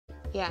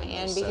Yeah,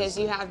 and because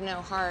you have no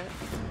heart,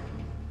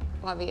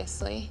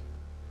 obviously,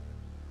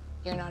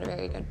 you're not a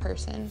very good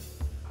person.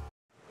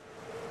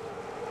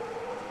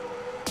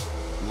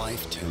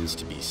 Life tends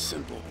to be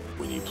simple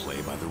when you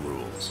play by the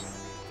rules.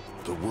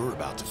 But we're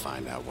about to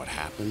find out what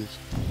happens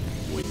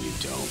when you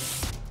don't.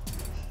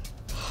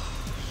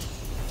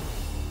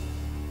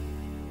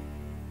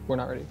 We're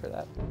not ready for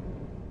that.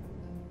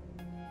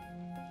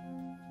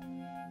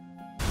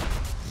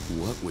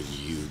 What would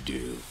you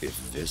do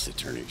if this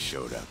attorney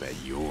showed up at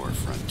your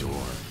front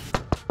door?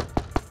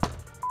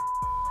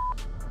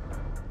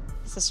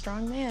 He's a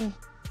strong man.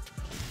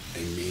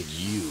 And made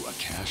you a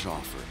cash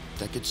offer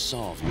that could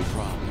solve your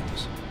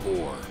problems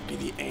or be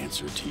the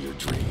answer to your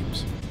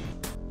dreams.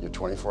 Your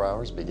 24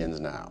 hours begins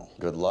now.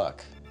 Good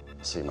luck.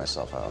 See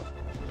myself out.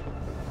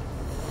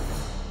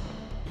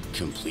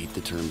 Complete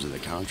the terms of the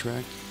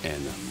contract,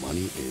 and the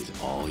money is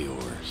all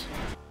yours.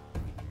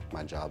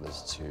 My job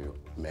is to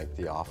make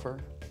the offer,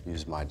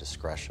 use my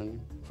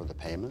discretion for the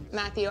payment.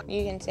 Matthew,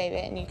 you can save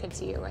it and you could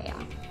see your way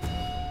out.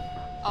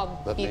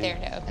 I'll be there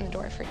to open the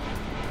door for you.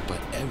 But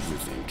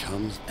everything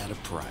comes at a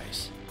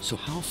price. So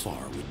how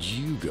far would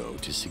you go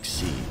to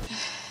succeed?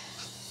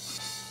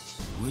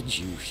 Would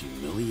you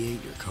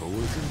humiliate your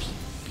coworkers,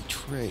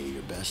 betray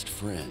your best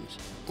friends,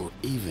 or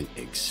even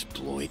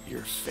exploit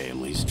your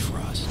family's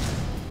trust?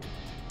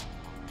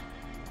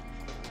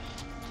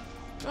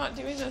 I'm not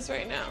doing this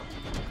right now.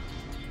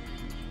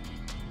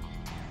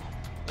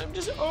 I'm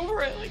just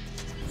over it. Like,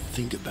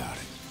 think about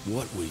it.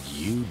 What would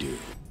you do?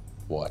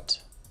 What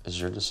is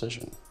your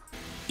decision?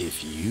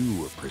 If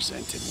you were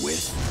presented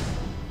with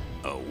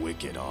a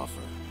wicked offer.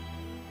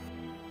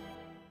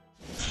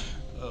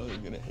 Oh, you're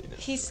gonna hate it.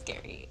 he's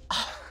scary.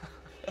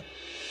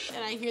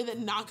 And I hear the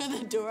knock on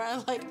the door, I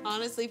like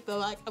honestly feel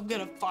like I'm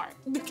gonna fart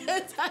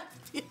because I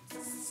feel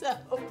so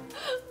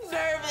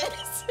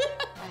nervous.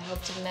 I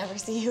hope to never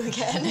see you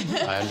again.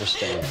 I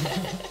understand.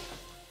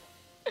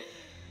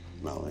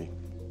 Melanie,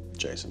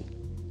 Jason,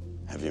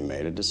 have you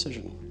made a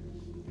decision?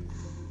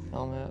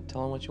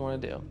 Tell him what you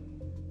want to do.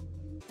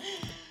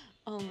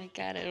 Oh my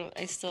God,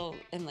 I still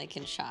am like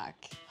in shock.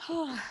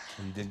 You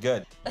did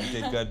good. You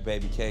did good,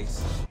 baby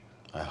cakes.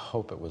 I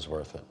hope it was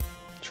worth it,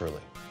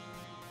 truly.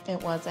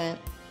 It wasn't.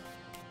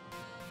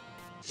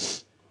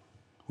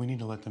 We need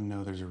to let them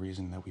know there's a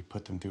reason that we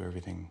put them through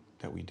everything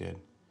that we did.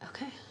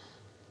 Okay.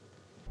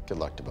 Good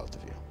luck to both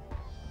of you.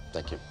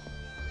 Thank you.